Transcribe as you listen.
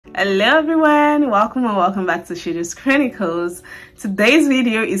Hello everyone, welcome and welcome back to Siju's Chronicles. Today's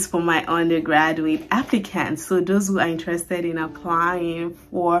video is for my undergraduate applicants, so those who are interested in applying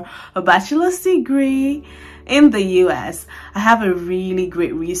for a bachelor's degree in the US. I have a really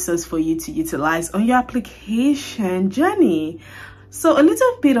great resource for you to utilize on your application journey. So a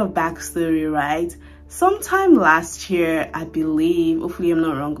little bit of backstory, right? Sometime last year, I believe, hopefully I'm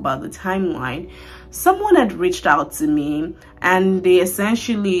not wrong about the timeline, someone had reached out to me and they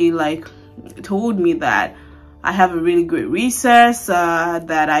essentially told me that I have a really great resource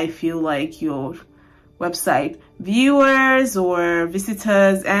that I feel like your website viewers or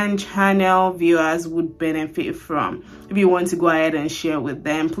visitors and channel viewers would benefit from. If you want to go ahead and share with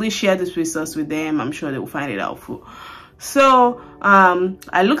them, please share this resource with them. I'm sure they will find it helpful. So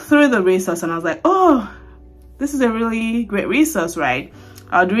I looked through the resource and I was like, oh, this is a really great resource, right?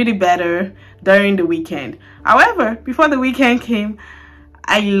 I'll do it better during the weekend. However, before the weekend came,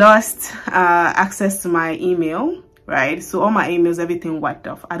 I lost access to my email, right? So all my emails, everything wiped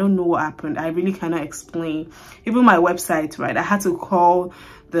off. I don't know what happened. I really cannot explain. Even my website, right? I had to call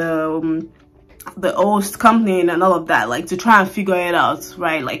the host company and all of that, like to try and figure it out,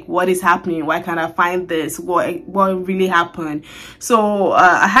 right? Like what is happening? Why can't I find this? What really happened? So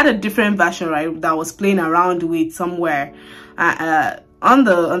I had a different version, right, that I was playing around with somewhere on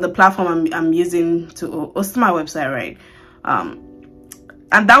the platform I'm using to host my website, right?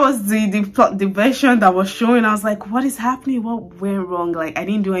 And that was the version that was showing. I was like, what is happening? What went wrong? Like I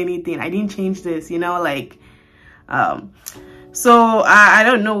didn't do anything. I didn't change this, you know, like so I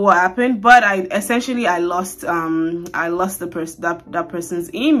don't know what happened, but I lost that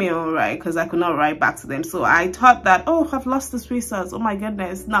person's email, right? Because I could not write back to them. So I thought that, oh, I've lost this resource. Oh my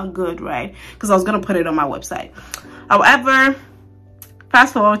goodness, not good, right? Because I was gonna put it on my website. However,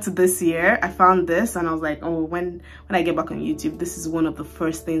 fast forward to this year, I found this and I was like, oh, when I get back on YouTube, this is one of the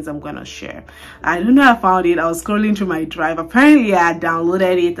first things I'm gonna share. I don't know how I found it. I was scrolling through my drive. Apparently I had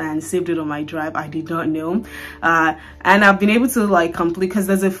downloaded it and saved it on my drive. I did not know. And I've been able to complete, because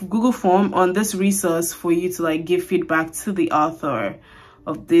there's a Google form on this resource for you to give feedback to the author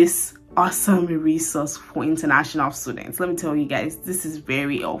of this awesome resource for international students. Let me tell you guys, this is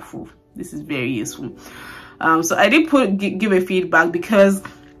very helpful. This is very useful. So I did give a feedback because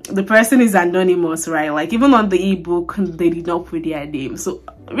the person is anonymous, right? Like even on the ebook, they did not put their name. So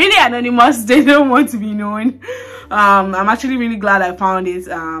really anonymous, they don't want to be known. I'm actually really glad I found it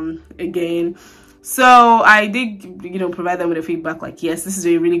again. So I did, provide them with a feedback like, yes, this is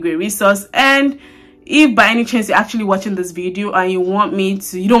a really great resource. And if by any chance you're actually watching this video and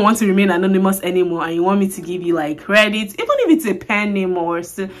you don't want to remain anonymous anymore and you want me to give you credit, even if it's a pen name or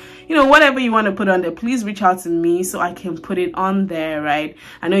whatever you want to put on there, please reach out to me so I can put it on there, right?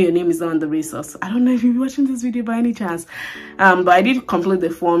 I know your name is on the resource. I don't know if you're watching this video by any chance, but I did complete the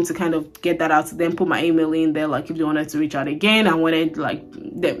form to kind of get that out to them, put my email in there, if they wanted to reach out again and wanted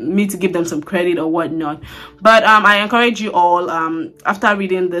me to give them some credit or whatnot. But I encourage you all, after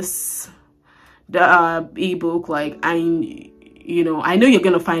reading this ebook, I know you're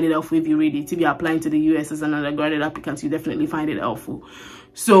gonna find it helpful if you read it. If you're applying to the US as an undergraduate applicant, you definitely find it helpful.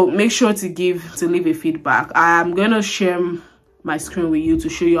 So make sure to leave a feedback. I'm gonna share my screen with you to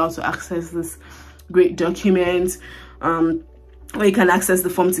show you how to access this great document, where you can access the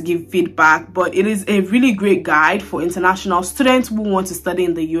form to give feedback. But it is a really great guide for international students who want to study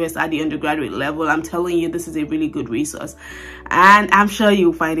in the US at the undergraduate level. I'm telling you, this is a really good resource and I'm sure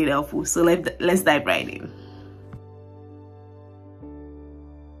you'll find it helpful. So let's dive right in.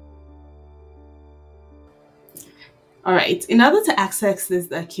 All right, in order to access this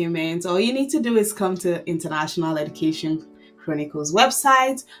document, all you need to do is come to International Education Chronicles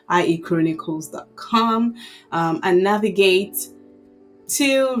website, i.e. chronicles.com, and navigate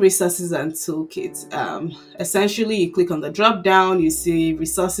to resources and toolkits. Essentially, you click on the drop down, you see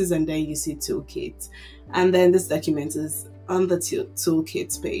resources, and then you see toolkit. And then this document is on the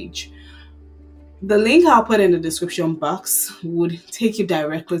toolkits page. The link I'll put in the description box would take you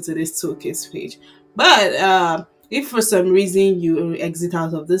directly to this toolkits page. But if for some reason you exit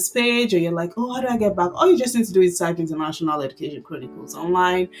out of this page or you're like, oh, how do I get back? All you just need to do is type International Education Chronicles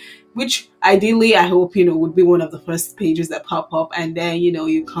online, which ideally I hope, would be one of the first pages that pop up. And then,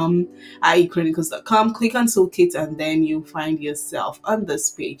 you come, chronicles.com, click on Toolkit, and then you find yourself on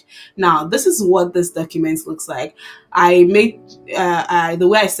this page. Now, this is what this document looks like. I made, the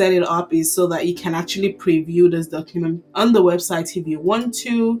way I set it up is so that you can actually preview this document on the website if you want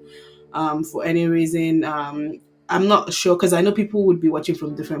to. For any reason, I'm not sure, because I know people would be watching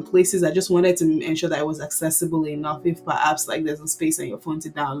from different places. I just wanted to ensure that it was accessible enough. If perhaps like there's a space on your phone to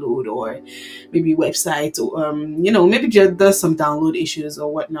download, or maybe website, or maybe just there's some download issues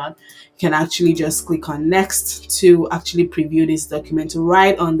or whatnot, you can actually just click on next to actually preview this document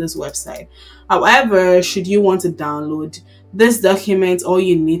right on this website. However, should you want to download this document, all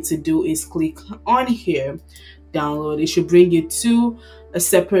you need to do is click on here, download. It should bring you to a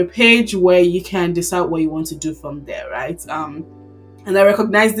separate page where you can decide what you want to do from there, right? And I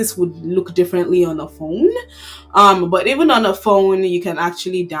recognize this would look differently on a phone, but even on a phone you can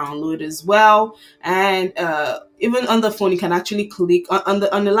actually download as well. And even on the phone you can actually click on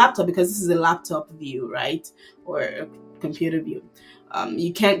the laptop, because this is a laptop view, right, or a computer view.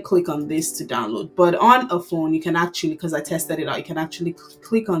 You can't click on this to download, but on a phone you can actually, because I tested it out, you can actually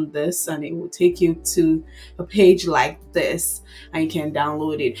click on this and it will take you to a page like this and you can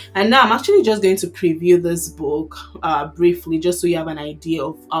download it. And now I'm actually just going to preview this book briefly, just so you have an idea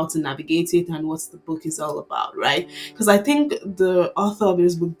of how to navigate it and what the book is all about, right? Because I think the author of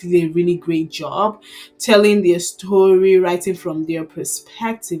this book did a really great job telling their story, writing from their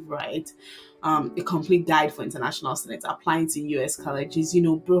perspective, right? A complete guide for international students applying to US colleges.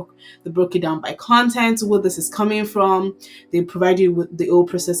 They broke it down by content, where this is coming from. They provide you with the whole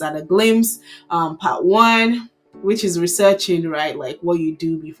process at a glimpse. Part 1, which is researching, right, like what you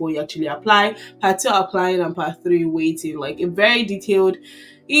do before you actually apply. Part 2, applying, and Part 3, waiting. Like a very detailed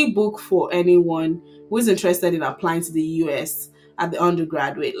ebook for anyone who is interested in applying to the US at the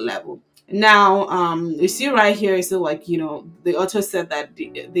undergraduate level. Now, you see right here, it's like, the author said that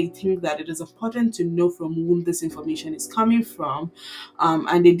they think that it is important to know from whom this information is coming from.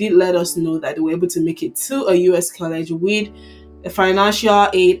 And they did let us know that they were able to make it to a US college with a financial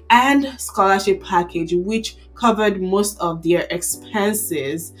aid and scholarship package, which covered most of their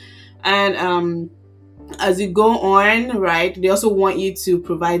expenses. And as you go on, right, they also want you to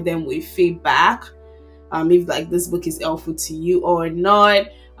provide them with feedback, if like this book is helpful to you or not.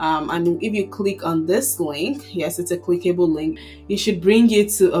 And if you click on this link, yes, it's a clickable link, it should bring you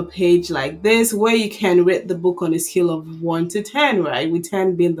to a page like this where you can rate the book on a scale of 1 to 10, right, with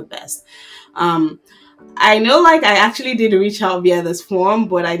 10 being the best. I know, like, I actually did reach out via this form,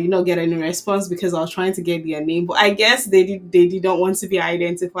 but I did not get any response because I was trying to get their name. But I guess they did not want to be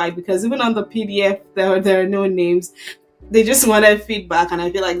identified, because even on the PDF there are no names. They just wanted feedback, and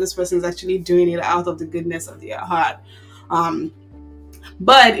I feel like this person is actually doing it out of the goodness of their heart.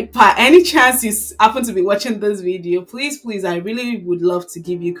 But if by any chance you happen to be watching this video, please, I really would love to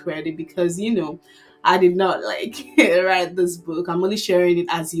give you credit, because I did not write this book. I'm only sharing it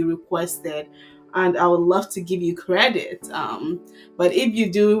as you requested, and I would love to give you credit. But if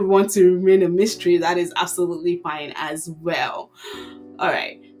you do want to remain a mystery, that is absolutely fine as well. All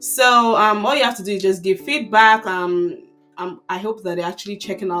right, so all you have to do is just give feedback. I hope that they're actually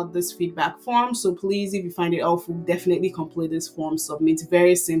checking out this feedback form. So please, if you find it helpful, definitely complete this form. Submit.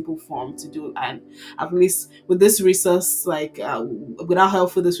 Very simple form to do, and at least with this resource, without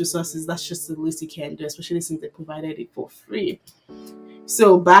help with these resources, that's just the least you can do, especially since they provided it for free.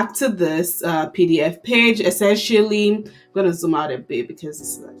 So back to this PDF page. Essentially, I'm going to zoom out a bit because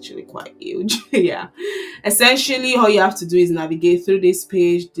this is actually quite huge. Yeah. Essentially, all you have to do is navigate through this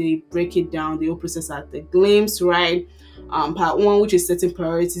page. They break it down, the whole process at the glimpse, right? Part 1, which is setting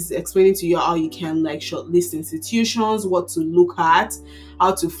priorities, explaining to you how you can shortlist institutions, what to look at,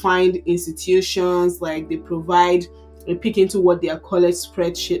 how to find institutions. Like, they provide a peek into what their college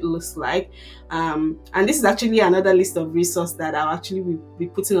spreadsheet looks like. And this is actually another list of resources that I'll actually be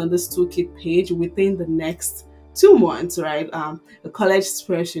putting on this toolkit page within the next 2 months, right? A college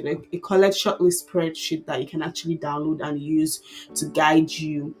spreadsheet, a college shortlist spreadsheet that you can actually download and use to guide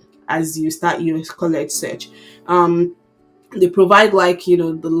you as you start your college search. They provide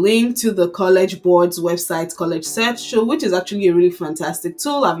the link to the college board's website, college search show, which is actually a really fantastic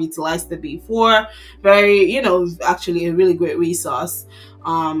tool. I've utilized it before. Very, actually a really great resource.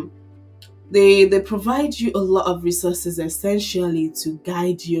 They provide you a lot of resources essentially to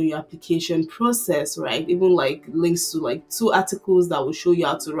guide you in your application process, right? Even links to 2 articles that will show you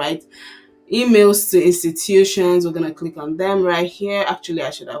how to write emails to institutions. We're going to click on them right here. Actually,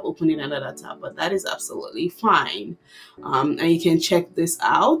 I should have opened in another tab, but that is absolutely fine. And you can check this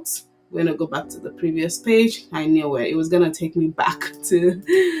out. We're going to go back to the previous page. I knew it was going to take me back to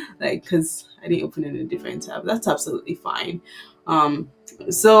because I didn't open it in a different tab. That's absolutely fine.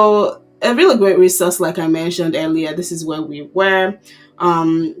 So a really great resource, like I mentioned earlier. This is where we were.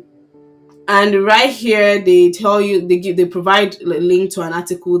 And And right here, they tell you, they provide a link to an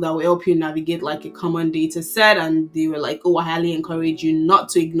article that will help you navigate like a common data set. And they were like, oh, I highly encourage you not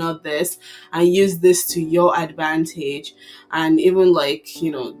to ignore this and use this to your advantage. And even like, you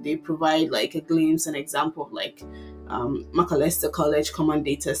know, they provide like a glimpse, an example of like Macalester College common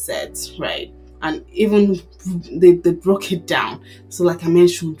data set, right? And even they broke it down. So like I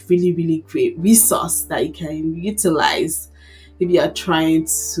mentioned, really, really great resource that you can utilize if you are trying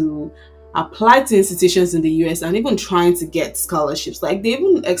to apply to institutions in the US and even trying to get scholarships. Like they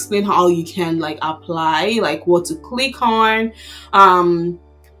even explain how you can like apply, like what to click on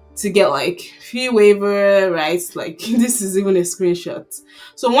to get like fee waiver, right? Like this is even a screenshot.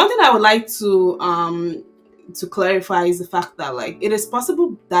 So one thing I would like to clarify is the fact that like it is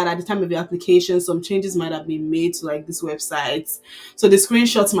possible that at the time of your application some changes might have been made to like this website, so the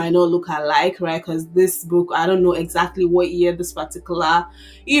screenshots might not look alike, right? Because this book, I don't know exactly what year this particular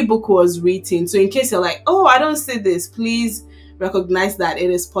ebook was written. So in case you're like, oh, I don't see this, please recognize that it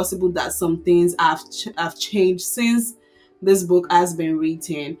is possible that some things have changed since this book has been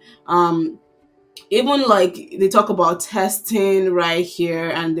written. Even like they talk about testing right here,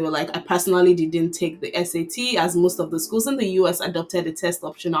 and they were like, I personally didn't take the SAT as most of the schools in the US adopted a test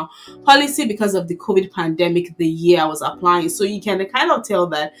optional policy because of the COVID pandemic the year I was applying. So you can kind of tell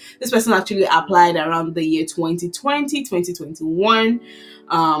that this person actually applied around the year 2020, 2021.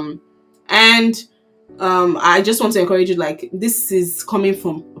 I just want to encourage you, like this is coming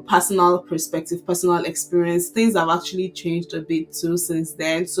from a personal perspective, personal experience. Things have actually changed a bit too since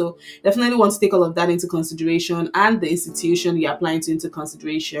then, so definitely want to take all of that into consideration, and the institution you're applying to into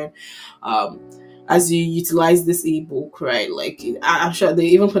consideration as you utilize this ebook, right? Like I'm sure they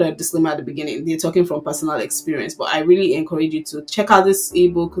even put a disclaimer at the beginning, they're talking from personal experience, but I really encourage you to check out this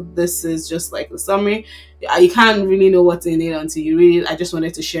ebook. This is just like a summary. You can't really know what's in it until you read it. I just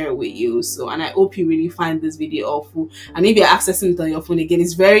wanted to share it with you. So, and I hope you really find this video helpful. And if you're accessing it on your phone, again,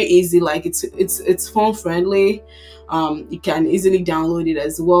 it's very easy. Like it's phone friendly. You can easily download it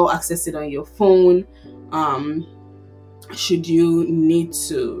as well, access it on your phone should you need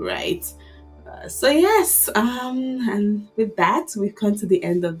to, right? So yes, and with that, we've come to the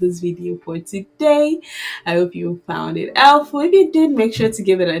end of this video for today. I hope you found it helpful. If you did, make sure to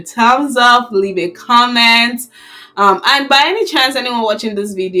give it a thumbs up, leave a comment. And by any chance, anyone watching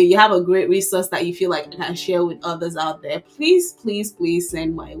this video, you have a great resource that you feel like I can share with others out there, please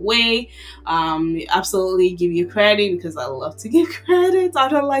send my way. Absolutely give you credit, because I love to give credit. I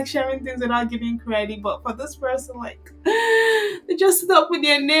don't like sharing things without giving credit, but for this person, like they just stop with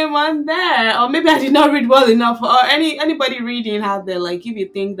their name on there. Or maybe I did not read well enough, or anybody reading out there, like if you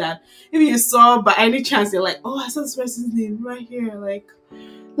think that, if you saw by any chance you're like, oh, I saw this person's name right here, like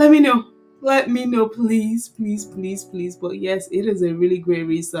let me know, please. But yes, it is a really great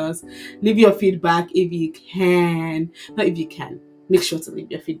resource. Leave your feedback if you can. Not if you can, make sure to leave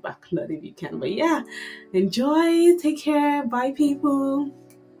your feedback, not if you can. But yeah, enjoy, take care, bye people.